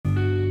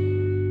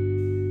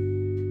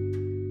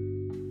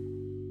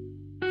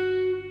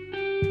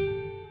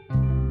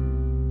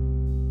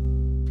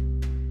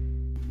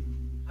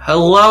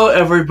Hello,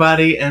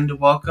 everybody, and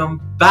welcome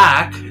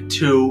back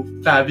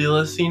to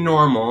Fabulously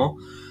Normal,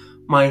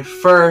 my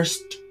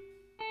first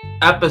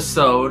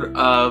episode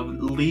of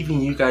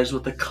leaving you guys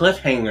with a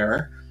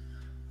cliffhanger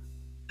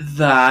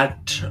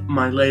that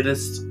my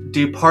latest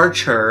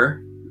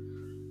departure.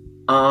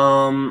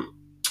 I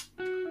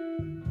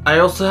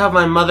also have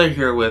my mother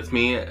here with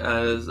me,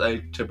 as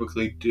I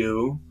typically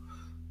do.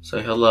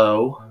 Say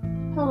hello.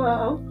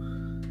 Hello.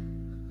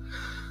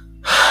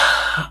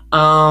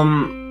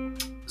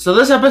 So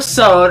this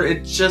episode,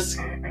 it's just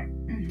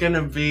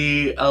gonna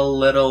be a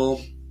little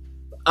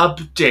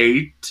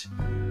update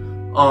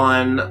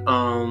on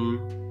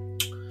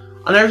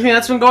everything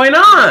that's been going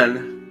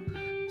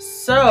on.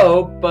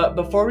 So, but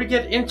before we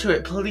get into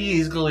it,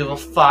 please go leave a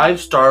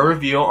 5-star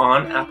review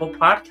on Apple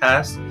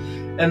Podcasts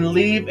and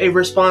leave a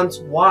response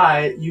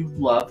why you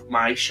love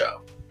my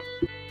show.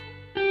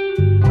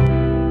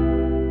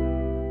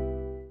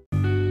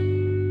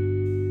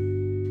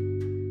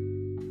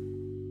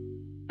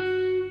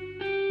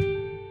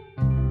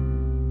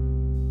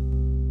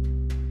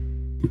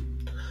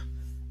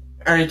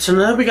 Alright, so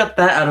now that we got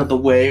that out of the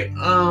way,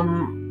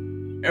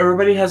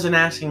 everybody has been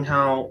asking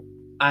how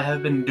I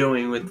have been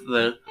doing with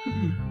the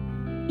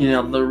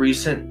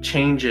recent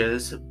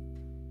changes.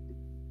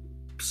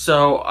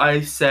 So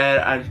I said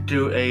I'd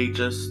do a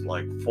just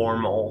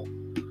formal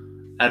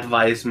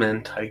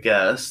advisement, I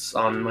guess,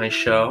 on my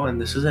show,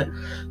 and this is it.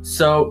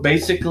 So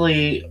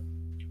basically,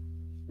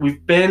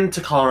 we've been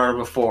to Colorado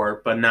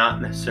before, but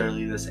not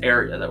necessarily this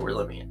area that we're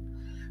living in.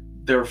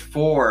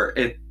 Therefore,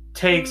 it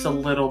takes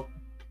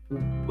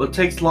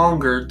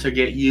longer to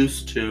get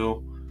used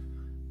to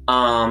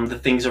the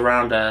things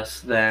around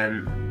us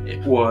than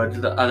it would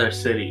the other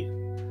city.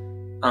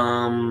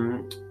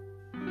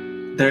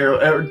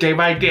 Day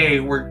by day,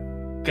 we're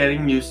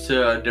getting used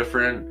to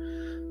different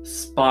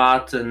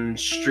spots and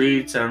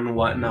streets and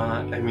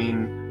whatnot. I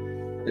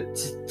mean,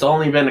 it's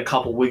only been a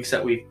couple weeks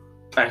that we've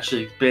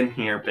actually been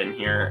here,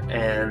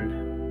 and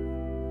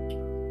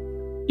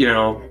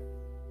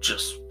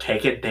just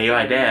take it day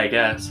by day, I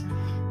guess.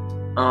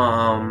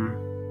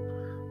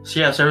 So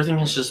everything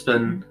has just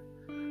been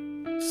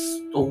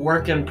a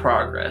work in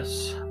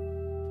progress.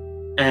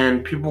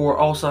 And people were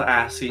also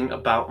asking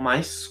about my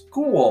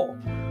school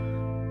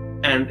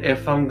and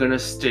if I'm gonna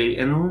stay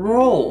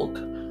enrolled.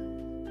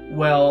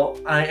 Well,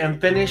 I am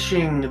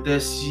finishing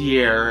this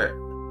year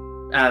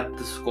at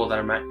the school that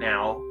I'm at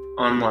now,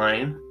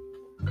 online.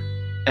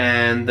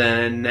 And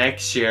then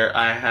next year,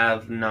 I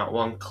have not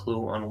one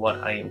clue on what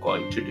I am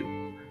going to do.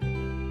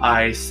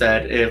 I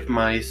said if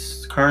my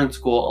current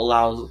school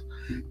allows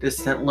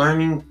distant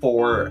learning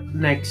for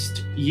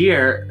next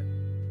year,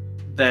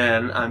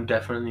 then I'm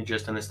definitely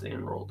just gonna stay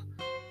enrolled.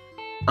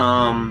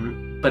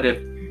 But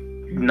if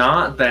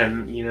not,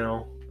 then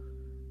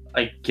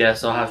I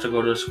guess I'll have to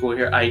go to school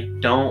here. I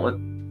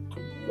don't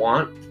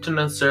want to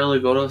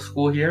necessarily go to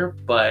school here,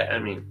 but I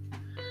mean,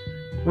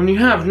 when you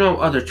have no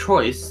other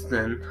choice,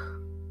 then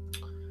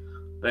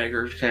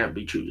beggars can't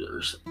be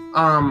choosers.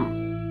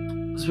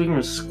 Speaking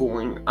of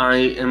schooling, I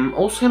am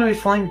also gonna be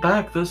flying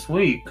back this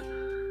week.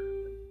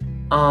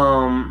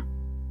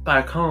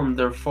 Back home.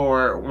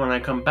 Therefore, when I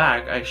come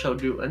back, I shall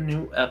do a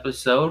new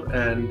episode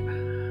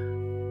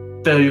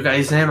and fill you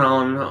guys in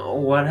on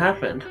what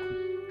happened.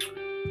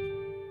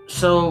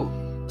 So,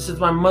 since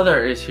my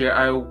mother is here,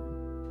 I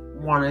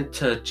wanted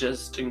to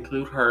just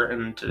include her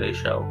in today's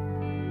show.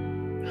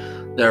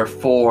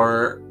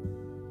 Therefore,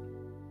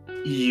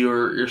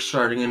 you're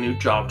starting a new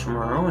job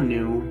tomorrow, a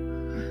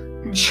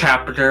new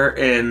chapter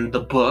in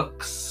the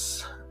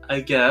books, I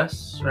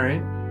guess,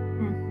 right?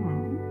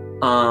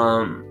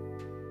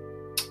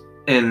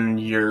 In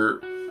your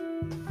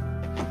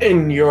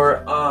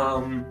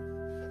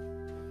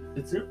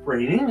is it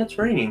raining? It's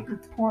raining.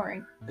 It's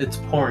pouring. It's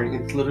pouring.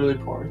 It's literally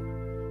pouring.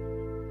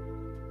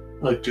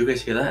 Look, do you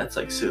guys hear that?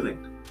 It's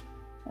soothing.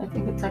 I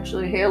think it's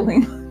actually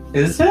hailing.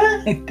 Is it?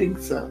 I think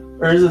so.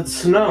 Or is it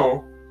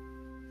snow?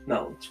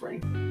 No, it's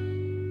rain.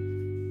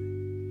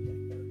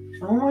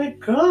 Oh my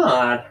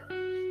god.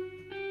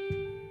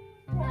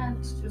 Yeah,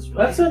 it's just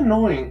That's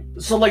annoying.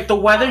 So the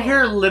weather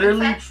here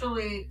literally It's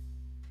actually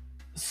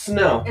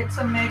snow. It's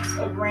a mix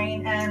of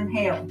rain and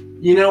hail.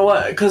 You know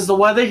what? Because the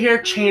weather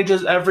here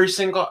changes every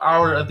single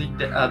hour of the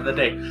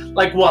day.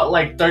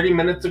 30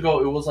 minutes ago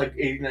it was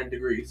 89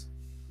 degrees.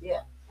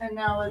 Yeah, and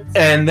now it's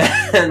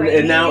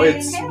now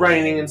it's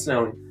raining and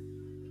snowing.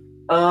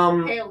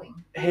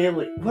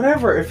 Hailing.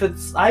 Whatever. If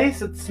it's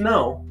ice, it's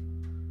snow.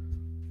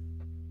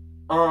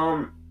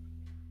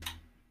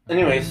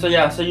 Anyway, so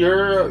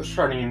you're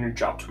starting a new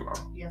job tomorrow.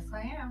 Yes,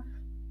 I am.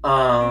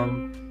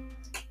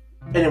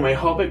 Anyway,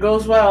 hope it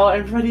goes well.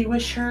 Everybody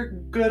wish her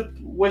good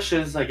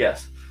wishes, I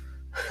guess.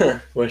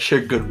 Wish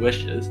her good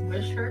wishes.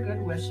 Wish her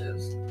good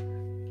wishes.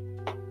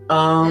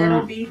 It'll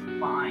It'll be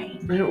fine.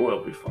 It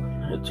will be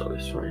fine. It's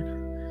always fine.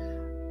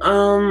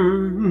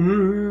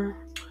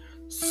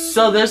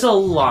 So there's a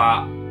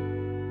lot.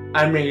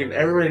 I mean,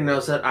 everybody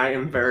knows that I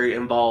am very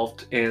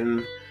involved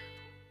in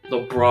the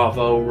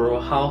Bravo Real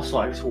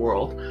Housewives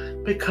world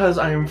because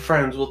I am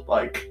friends with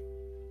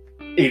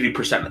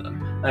 80% of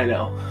them. I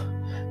know.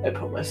 I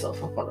put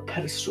myself up on a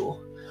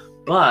pedestal.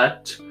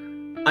 But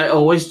I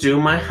always do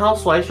my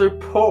Housewives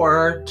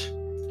report.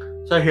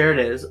 So here it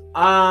is.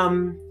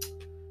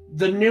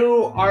 The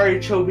new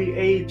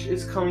RHOBH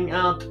is coming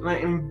out, and I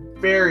am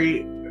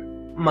very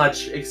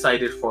much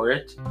excited for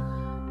it.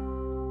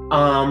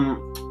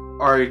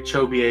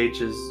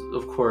 RHOBH is,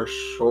 of course,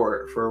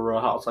 short for Real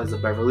Housewives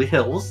of Beverly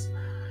Hills.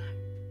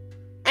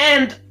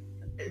 And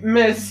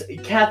Miss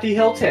Kathy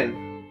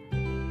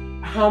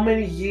Hilton. How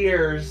many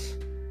years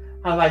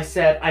have I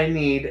said I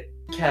need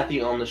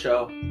Kathy on the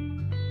show?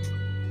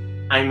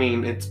 I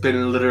mean, it's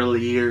been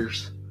literally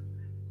years.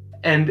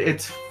 And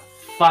it's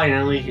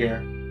finally here.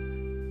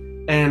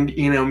 And,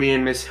 you know, me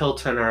and Miss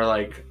Hilton are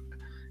like,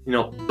 you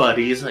know,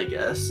 buddies, I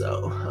guess,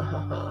 so.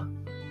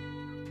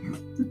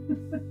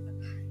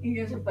 You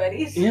guys are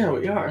buddies? Yeah,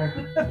 we are.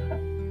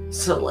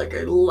 So, like,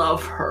 I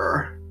love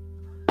her.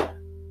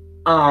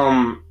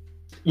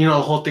 You know,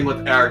 the whole thing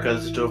with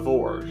Erica's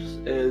divorce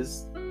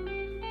is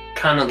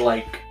kind of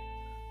like,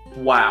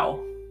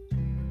 wow.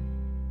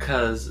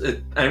 Because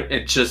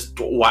it just,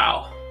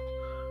 wow.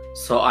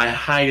 So I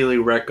highly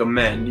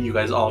recommend you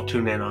guys all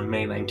tune in on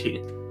May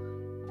 19th.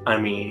 I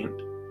mean,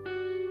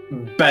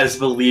 best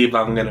believe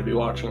I'm going to be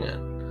watching it.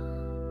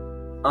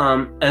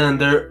 And then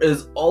there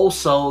is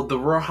also the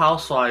Real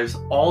Housewives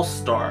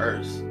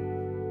All-Stars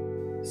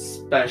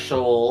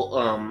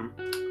special,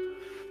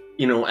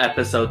 you know,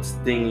 episodes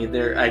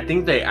thingy. I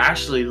think they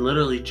actually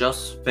literally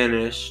just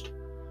finished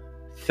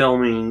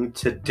filming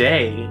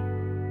today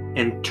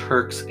in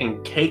Turks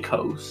and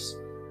Caicos.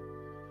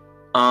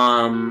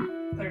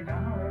 They're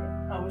done already.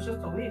 Oh, it was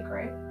just a week,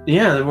 right?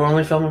 Yeah, they were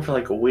only filming for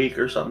like a week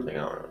or something.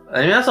 I don't know.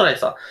 I mean, that's what I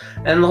saw.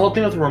 And the whole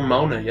thing with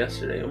Ramona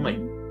yesterday. Oh my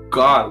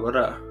god,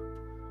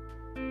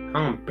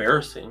 how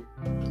embarrassing.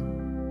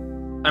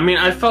 I mean,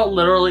 I felt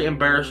literally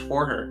embarrassed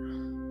for her.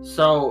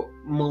 So,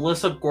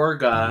 Melissa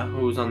Gorga,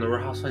 who's on the Real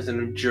Housewives of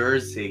New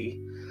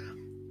Jersey,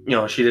 you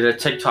know, she did a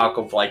TikTok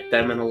of like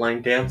them in a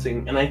line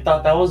dancing, and I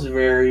thought that was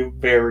very,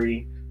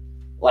 very,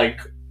 like,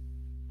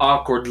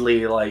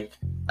 awkwardly, like,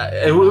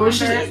 it was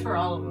just embarrassed for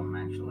all of them,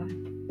 actually.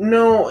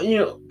 No, you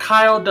know,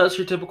 Kyle does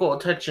her typical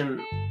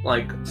attention,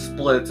 like,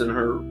 splits and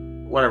her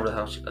whatever the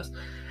hell she does.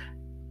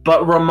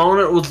 But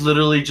Ramona was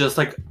literally just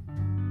like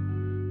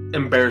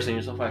embarrassing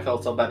herself. I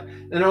felt so bad.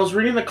 And I was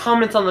reading the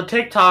comments on the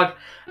TikTok,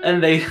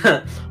 and they,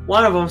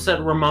 one of them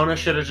said Ramona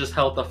should have just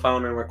held the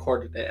phone and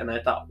recorded it. And I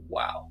thought,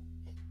 wow.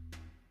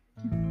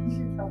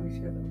 She probably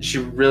should have. She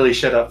really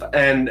should have.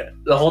 And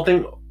the whole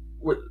thing,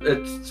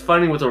 it's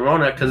funny with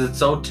Ramona because it's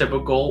so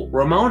typical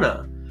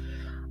Ramona.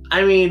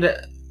 I mean,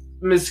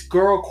 Miss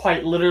Girl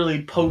quite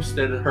literally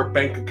posted her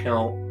bank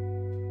account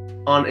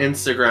on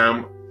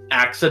Instagram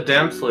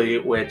accidentally,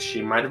 which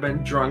she might have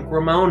been drunk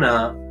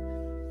Ramona,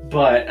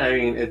 but I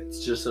mean,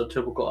 it's just so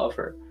typical of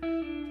her.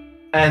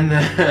 And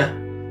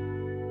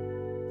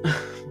then,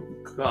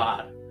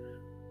 God,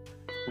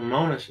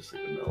 Ramona's just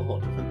like a whole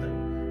different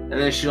thing. And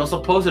then she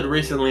also posted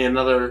recently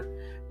another,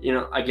 you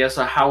know, I guess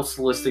a house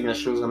listing that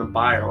she was going to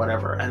buy or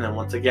whatever. And then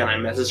once again, I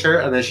messaged her,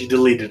 and then she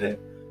deleted it.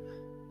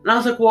 And I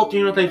was like, well,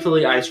 you know,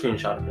 thankfully I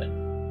screenshotted it.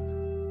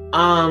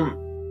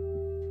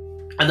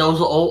 And there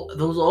was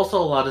also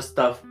a lot of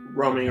stuff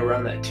roaming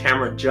around that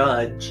Tamra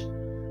Judge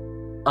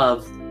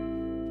of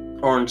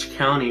Orange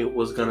County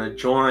was gonna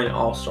join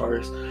All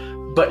Stars,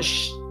 but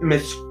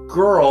Miss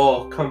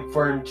Girl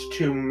confirmed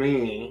to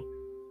me,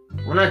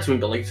 well, not to me,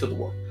 but like to the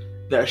world,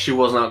 that she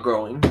was not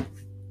growing.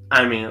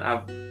 I mean,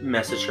 I've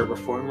messaged her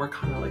before, and we're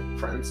kind of like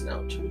friends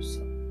now too.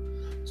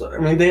 So I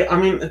mean,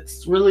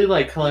 it's really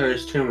like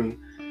hilarious to me.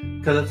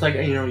 Because it's like,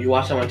 you know, you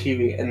watch them on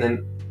TV, and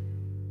then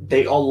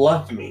they all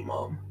love me,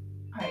 Mom.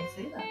 I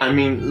see that. I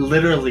mean,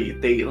 literally,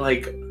 they,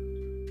 like,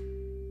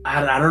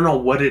 I don't know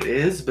what it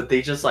is, but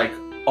they just, like,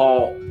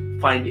 all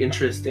find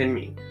interest in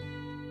me.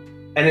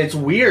 And it's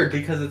weird,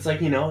 because it's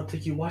like, you know, it's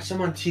like you watch them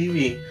on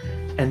TV,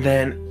 and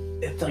then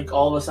it's like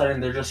all of a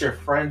sudden they're just your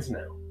friends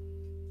now.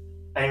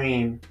 I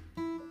mean,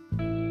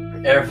 from,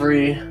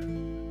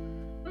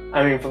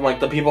 like,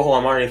 the people who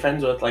I'm already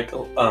friends with, like,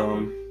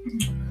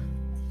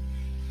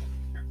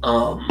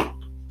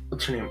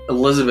 what's her name?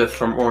 Elizabeth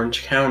from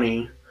Orange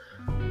County.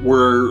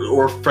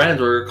 We're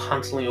friends. We're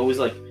constantly always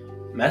like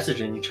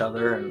messaging each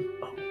other, and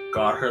oh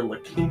god, her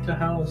licking to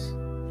house.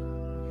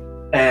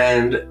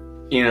 And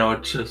you know,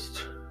 it's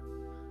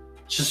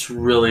just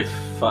really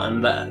fun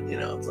that, you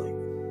know, it's like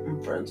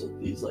I'm friends with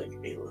these like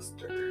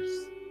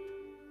A-listers.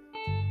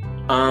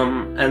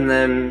 And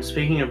then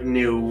speaking of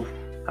new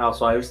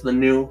housewives, the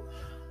new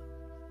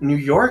New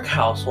York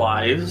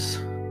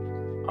Housewives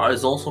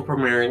is also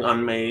premiering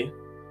on May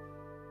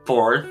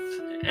 4th,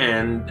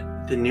 and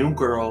the new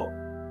girl,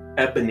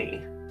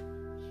 Ebony.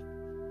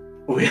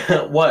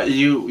 What,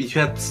 you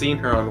had seen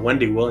her on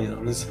Wendy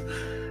Williams?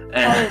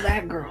 And,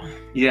 that girl.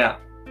 Yeah,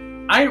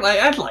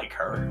 I'd like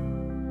her.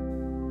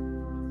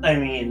 I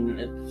mean,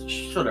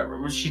 it's whatever.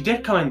 But she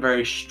did come in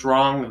very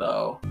strong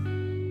though,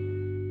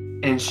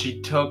 and she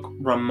took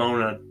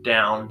Ramona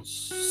down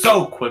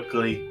so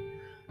quickly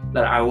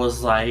that I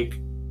was like,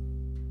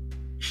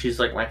 she's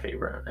like my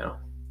favorite now.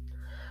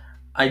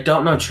 I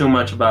don't know too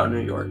much about New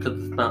York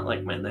because it's not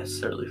like my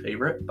necessarily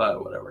favorite,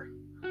 but whatever.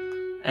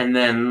 And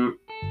then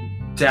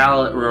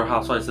Dallas, Real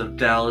Housewives of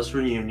Dallas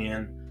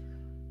reunion.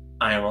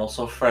 I am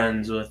also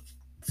friends with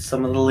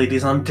some of the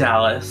ladies on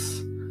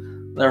Dallas.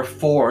 There are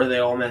 4. They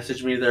all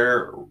message me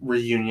their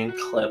reunion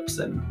clips,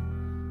 and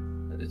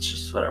it's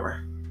just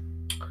whatever.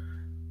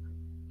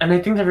 And I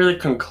think that really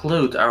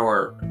concludes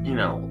our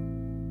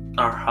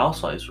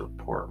Housewives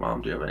report.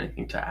 Mom, do you have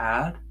anything to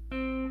add?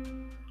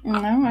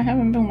 No, I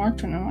haven't been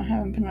watching them. I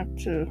haven't been up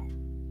to.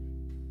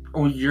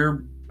 Oh,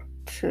 you're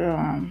To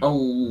a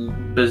little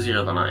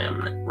busier than I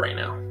am right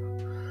now,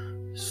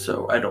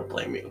 so I don't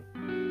blame you.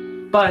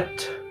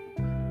 But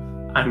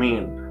I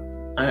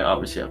mean, I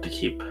obviously have to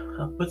keep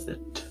up with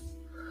it.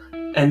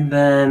 And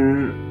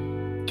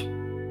then,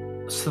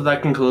 so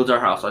that concludes our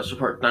Housewives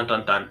report. Dun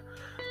dun dun.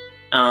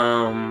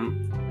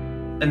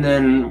 And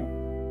then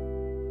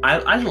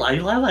I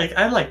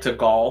like to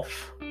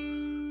golf.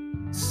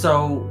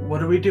 So what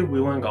do? We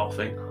went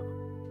golfing.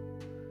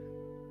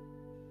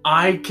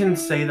 I can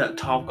say that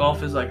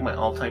Topgolf is like my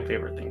all-time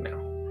favorite thing now.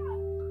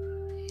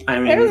 I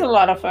mean, it was a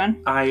lot of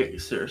fun. I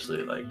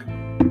seriously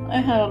I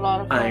had a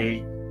lot of fun.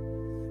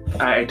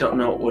 I don't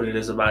know what it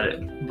is about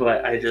it,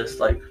 but I just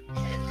love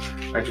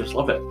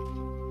it.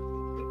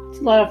 It's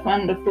a lot of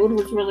fun. The food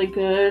was really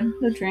good.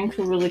 The drinks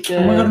were really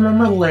good. Oh my god,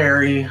 remember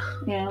Larry?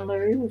 Yeah,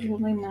 Larry was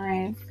really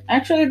nice.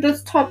 Actually,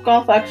 this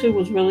Topgolf actually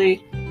was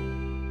really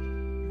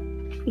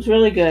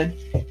good.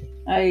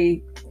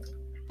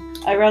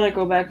 I'd rather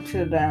go back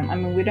to them. I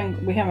mean,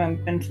 we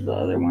haven't been to the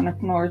other one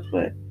up north,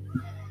 but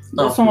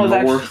this one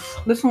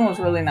was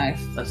really nice.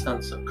 That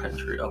sounds so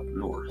country, up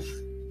north.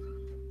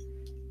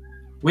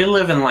 We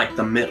live in like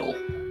the middle.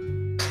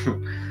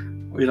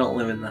 We don't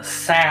live in the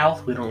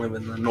south. We don't live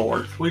in the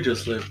north. We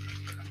just live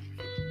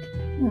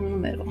in the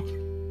middle.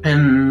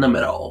 And then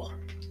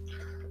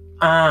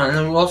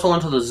we also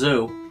went to the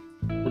zoo,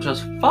 which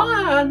was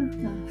fun.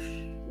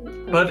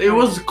 But it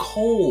was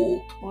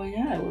cold. Well,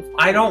 yeah, it was cold.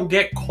 I don't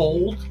get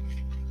cold.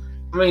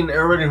 I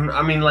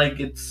mean,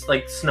 it's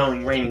like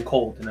snowing, raining,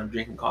 cold, and I'm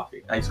drinking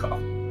coffee, iced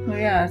coffee. Well,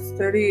 yeah,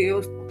 it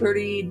was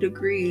 30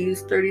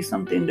 degrees,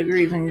 30-something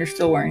degrees, and you're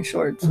still wearing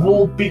shorts. So.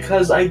 Well,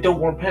 because I don't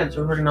wear pants.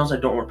 Everybody knows I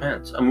don't wear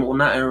pants. I mean, well,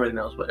 not everybody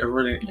knows, but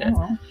everybody... Oh,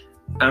 well.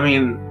 I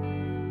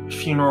mean,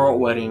 funeral,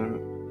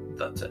 wedding,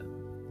 that's it.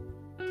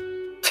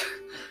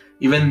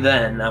 Even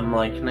then, I'm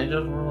like, can I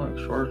just wear like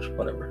shorts?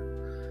 Whatever.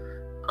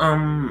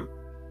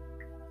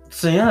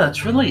 So yeah,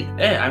 that's really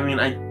it. I mean,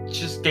 I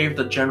just gave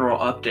the general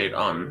update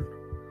on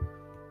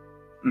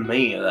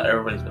me that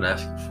everybody's been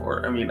asking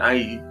for. I mean,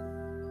 I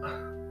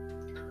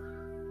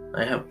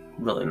have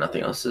really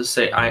nothing else to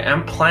say. I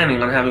am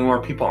planning on having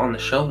more people on the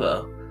show,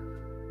 though.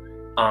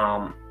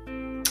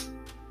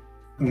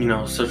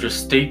 So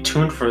just stay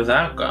tuned for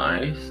that,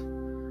 guys.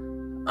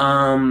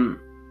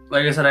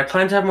 Like I said, I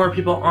plan to have more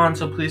people on,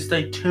 so please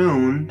stay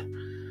tuned.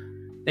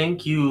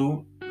 Thank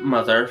you,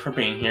 Mother, for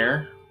being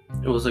here.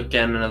 It was,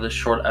 again, another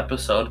short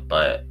episode,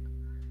 but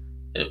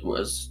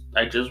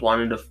I just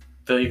wanted to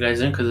fill you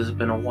guys in because it's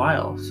been a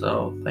while.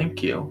 So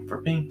thank you for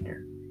being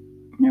here.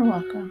 You're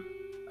welcome.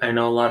 I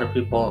know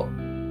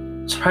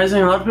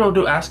surprisingly, a lot of people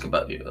do ask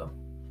about you, though.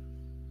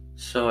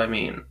 So, I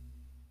mean,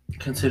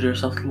 consider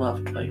yourself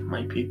loved by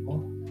my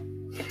people.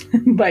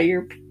 By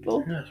your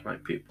people? Yes, my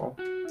people.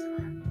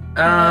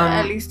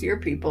 At least your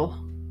people.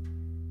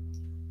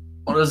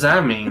 What does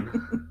that mean?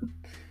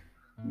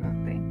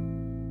 Nothing.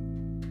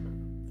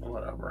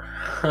 Whatever.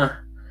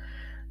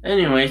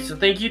 Anyway, so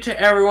thank you to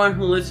everyone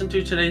who listened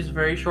to today's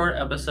very short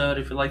episode.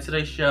 If you like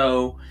today's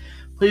show,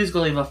 please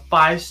go leave a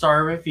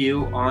 5-star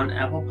review on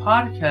Apple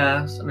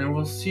Podcasts, and I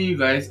will see you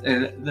guys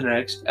in the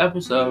next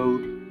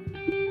episode.